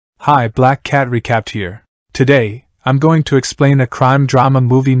Hi, Black Cat Recapped here. Today, I'm going to explain a crime drama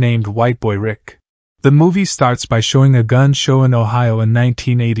movie named White Boy Rick. The movie starts by showing a gun show in Ohio in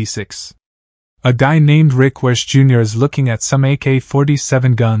 1986. A guy named Rick Wershe Jr. is looking at some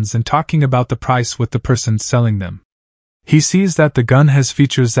AK-47 guns and talking about the price with the person selling them. He sees that the gun has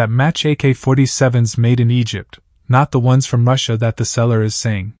features that match AK-47s made in Egypt, not the ones from Russia that the seller is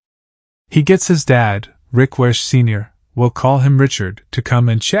saying. He gets his dad, Rick Wershe Sr., we'll call him Richard, to come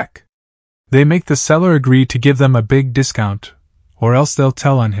and check. They make the seller agree to give them a big discount, or else they'll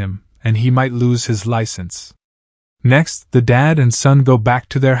tell on him, and he might lose his license. Next, the dad and son go back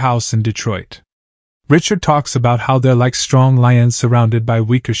to their house in Detroit. Richard talks about how they're like strong lions surrounded by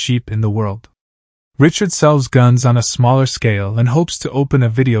weaker sheep in the world. Richard sells guns on a smaller scale and hopes to open a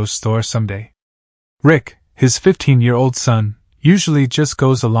video store someday. Rick, his 15-year-old son, usually just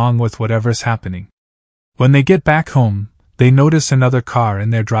goes along with whatever's happening. When they get back home, they notice another car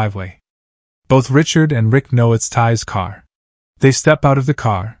in their driveway. Both Richard and Rick know it's Ty's car. They step out of the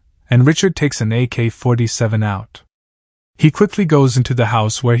car, and Richard takes an AK-47 out. He quickly goes into the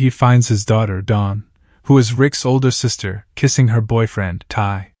house where he finds his daughter, Dawn, who is Rick's older sister, kissing her boyfriend,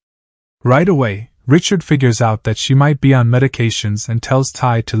 Ty. Right away, Richard figures out that she might be on medications and tells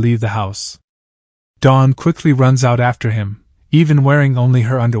Ty to leave the house. Dawn quickly runs out after him, even wearing only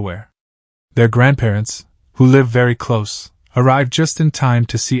her underwear. Their grandparents, who live very close, arrive just in time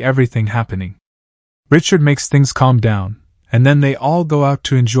to see everything happening. Richard makes things calm down, and then they all go out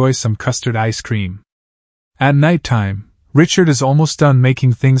to enjoy some custard ice cream. At night time, Richard is almost done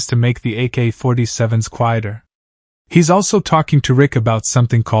making things to make the AK-47s quieter. He's also talking to Rick about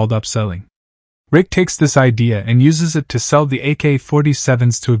something called upselling. Rick takes this idea and uses it to sell the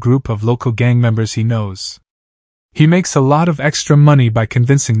AK-47s to a group of local gang members he knows. He makes a lot of extra money by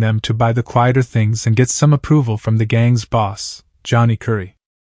convincing them to buy the quieter things and gets some approval from the gang's boss, Johnny Curry.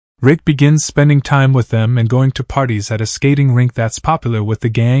 Rick begins spending time with them and going to parties at a skating rink that's popular with the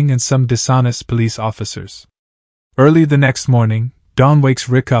gang and some dishonest police officers. Early the next morning, Dawn wakes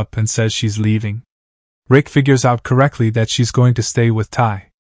Rick up and says she's leaving. Rick figures out correctly that she's going to stay with Ty.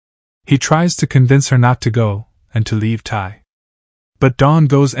 He tries to convince her not to go, and to leave Ty. But Dawn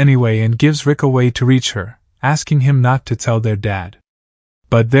goes anyway and gives Rick a way to reach her, asking him not to tell their dad.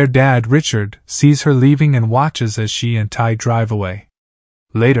 But their dad, Richard, sees her leaving and watches as she and Ty drive away.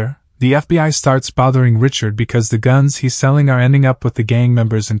 Later, the FBI starts bothering Richard because the guns he's selling are ending up with the gang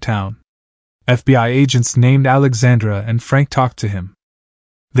members in town. FBI agents named Alexandra and Frank talk to him.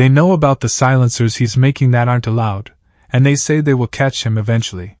 They know about the silencers he's making that aren't allowed, and they say they will catch him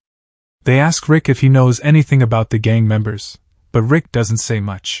eventually. They ask Rick if he knows anything about the gang members, but Rick doesn't say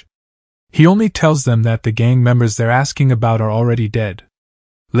much. He only tells them that the gang members they're asking about are already dead.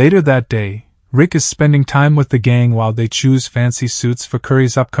 Later that day, Rick is spending time with the gang while they choose fancy suits for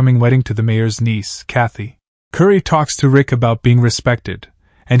Curry's upcoming wedding to the mayor's niece, Kathy. Curry talks to Rick about being respected,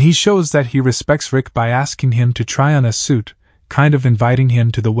 and he shows that he respects Rick by asking him to try on a suit, kind of inviting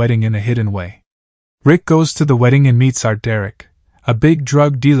him to the wedding in a hidden way. Rick goes to the wedding and meets Art Derrick, a big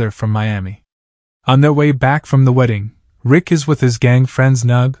drug dealer from Miami. On their way back from the wedding, Rick is with his gang friends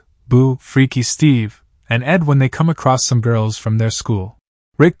Nug, Boo, Freaky Steve, and Ed when they come across some girls from their school.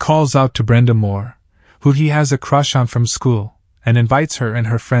 Rick calls out to Brenda Moore, who he has a crush on from school, and invites her and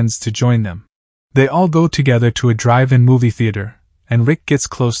her friends to join them. They all go together to a drive-in movie theater, and Rick gets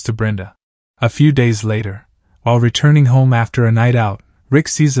close to Brenda. A few days later, while returning home after a night out, Rick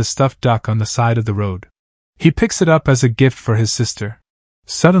sees a stuffed duck on the side of the road. He picks it up as a gift for his sister.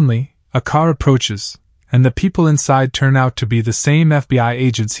 Suddenly, a car approaches, and the people inside turn out to be the same FBI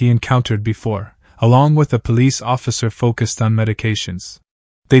agents he encountered before, along with a police officer focused on medications.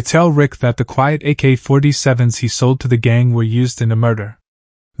 They tell Rick that the quiet AK-47s he sold to the gang were used in a murder.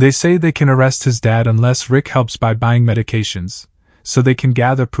 They say they can arrest his dad unless Rick helps by buying medications, so they can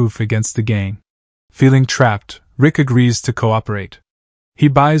gather proof against the gang. Feeling trapped, Rick agrees to cooperate. He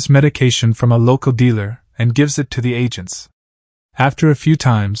buys medication from a local dealer and gives it to the agents. After a few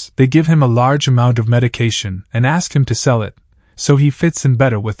times, they give him a large amount of medication and ask him to sell it, so he fits in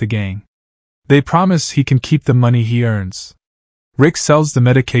better with the gang. They promise he can keep the money he earns. Rick sells the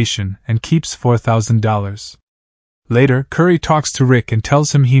medication and keeps $4,000. Later, Curry talks to Rick and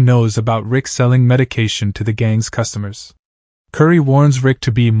tells him he knows about Rick selling medication to the gang's customers. Curry warns Rick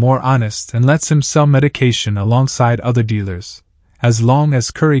to be more honest and lets him sell medication alongside other dealers, as long as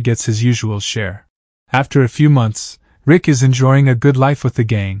Curry gets his usual share. After a few months, Rick is enjoying a good life with the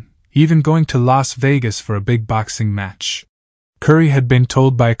gang, even going to Las Vegas for a big boxing match. Curry had been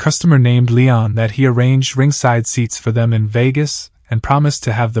told by a customer named Leon that he arranged ringside seats for them in Vegas and promised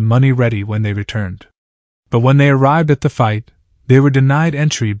to have the money ready when they returned. But when they arrived at the fight, They were denied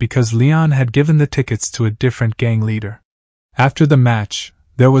entry because Leon had given the tickets to a different gang leader. After the match,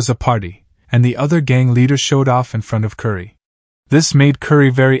 there was a party, and the other gang leader showed off in front of Curry. This made Curry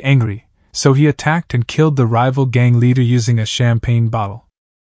very angry, so he attacked and killed the rival gang leader using a champagne bottle.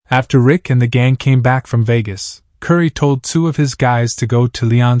 After Rick and the gang came back from Vegas, Curry told 2 of his guys to go to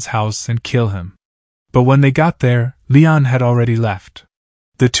Leon's house and kill him. But when they got there, Leon had already left.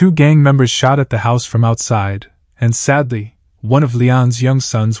 The 2 gang members shot at the house from outside, and sadly, one of Leon's young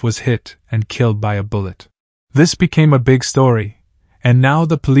sons was hit and killed by a bullet. This became a big story, and now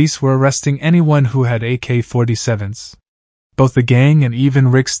the police were arresting anyone who had AK-47s. Both the gang and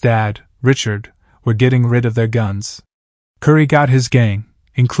even Rick's dad, Richard, were getting rid of their guns. Curry got his gang,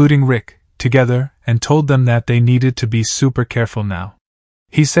 including Rick, together and told them that they needed to be super careful now.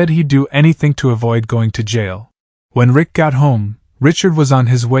 He said he'd do anything to avoid going to jail. When Rick got home, Richard was on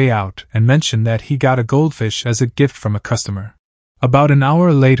his way out and mentioned that he got a goldfish as a gift from a customer. About an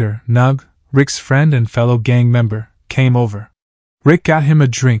hour later, Nug, Rick's friend and fellow gang member, came over. Rick got him a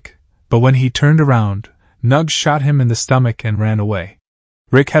drink, but when he turned around, Nug shot him in the stomach and ran away.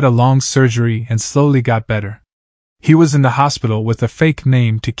 Rick had a long surgery and slowly got better. He was in the hospital with a fake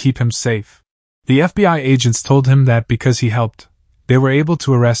name to keep him safe. The FBI agents told him that because he helped, they were able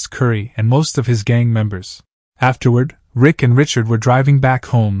to arrest Curry and most of his gang members. Afterward, Rick and Richard were driving back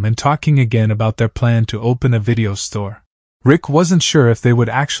home and talking again about their plan to open a video store. Rick wasn't sure if they would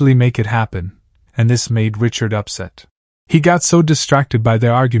actually make it happen, and this made Richard upset. He got so distracted by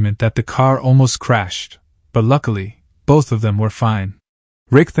their argument that the car almost crashed, but luckily, both of them were fine.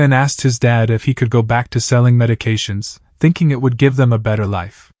 Rick then asked his dad if he could go back to selling medications, thinking it would give them a better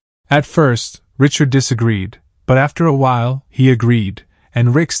life. At first, Richard disagreed, but after a while, he agreed,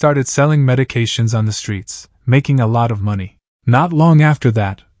 and Rick started selling medications on the streets, making a lot of money. Not long after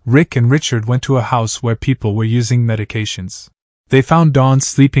that, Rick and Richard went to a house where people were using medications. They found Dawn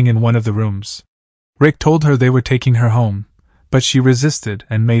sleeping in one of the rooms. Rick told her they were taking her home, but she resisted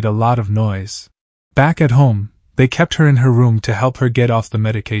and made a lot of noise. Back at home, they kept her in her room to help her get off the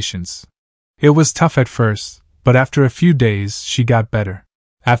medications. It was tough at first, but after a few days she got better.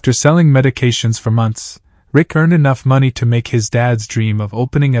 After selling medications for months, Rick earned enough money to make his dad's dream of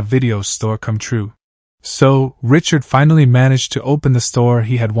opening a video store come true. So, Richard finally managed to open the store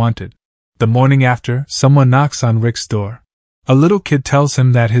he had wanted. The morning after, someone knocks on Rick's door. A little kid tells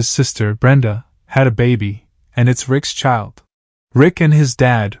him that his sister, Brenda, had a baby, and it's Rick's child. Rick and his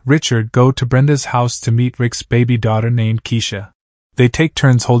dad, Richard, go to Brenda's house to meet Rick's baby daughter named Keisha. They take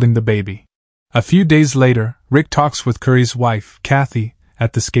turns holding the baby. A few days later, Rick talks with Curry's wife, Kathy,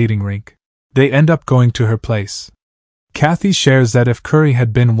 at the skating rink. They end up going to her place. Kathy shares that if Curry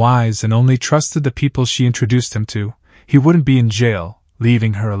had been wise and only trusted the people she introduced him to, he wouldn't be in jail,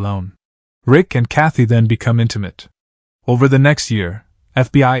 leaving her alone. Rick and Kathy then become intimate. Over the next year,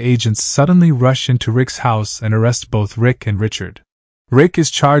 FBI agents suddenly rush into Rick's house and arrest both Rick and Richard. Rick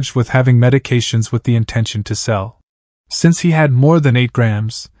is charged with having medications with the intention to sell. Since he had more than 8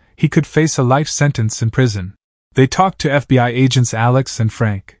 grams, he could face a life sentence in prison. They talked to FBI agents Alex and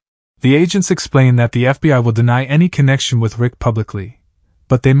Frank. The agents explain that the FBI will deny any connection with Rick publicly,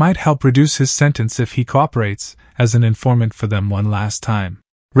 but they might help reduce his sentence if he cooperates as an informant for them one last time.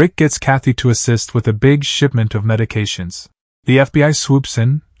 Rick gets Kathy to assist with a big shipment of medications. The FBI swoops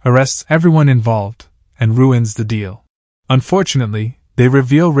in, arrests everyone involved, and ruins the deal. Unfortunately, they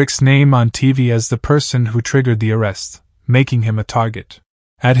reveal Rick's name on TV as the person who triggered the arrest, making him a target.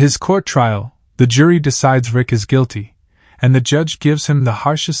 At his court trial, the jury decides Rick is guilty, and the judge gives him the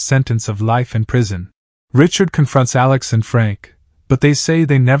harshest sentence of life in prison. Richard confronts Alex and Frank, but they say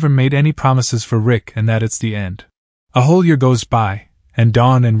they never made any promises for Rick and that it's the end. A whole year goes by, and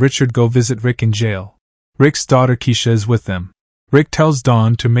Dawn and Richard go visit Rick in jail. Rick's daughter Keisha is with them. Rick tells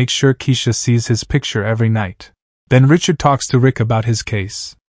Dawn to make sure Keisha sees his picture every night. Then Richard talks to Rick about his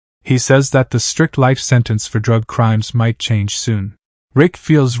case. He says that the strict life sentence for drug crimes might change soon. Rick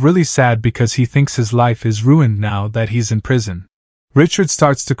feels really sad because he thinks his life is ruined now that he's in prison. Richard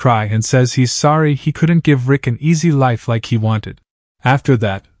starts to cry and says he's sorry he couldn't give Rick an easy life like he wanted. After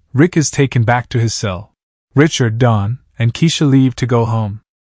that, Rick is taken back to his cell. Richard, Dawn, and Keisha leave to go home.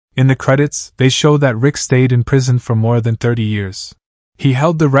 In the credits, they show that Rick stayed in prison for more than 30 years. He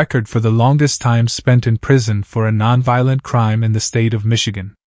held the record for the longest time spent in prison for a nonviolent crime in the state of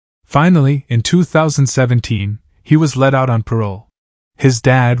Michigan. Finally, in 2017, he was let out on parole. His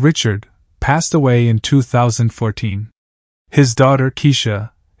dad, Richard, passed away in 2014. His daughter, Keisha,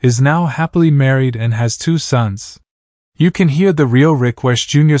 is now happily married and has 2 sons. You can hear the real Rick Wershe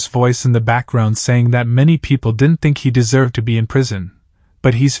Jr.'s voice in the background saying that many people didn't think he deserved to be in prison,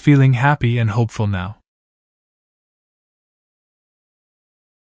 but he's feeling happy and hopeful now.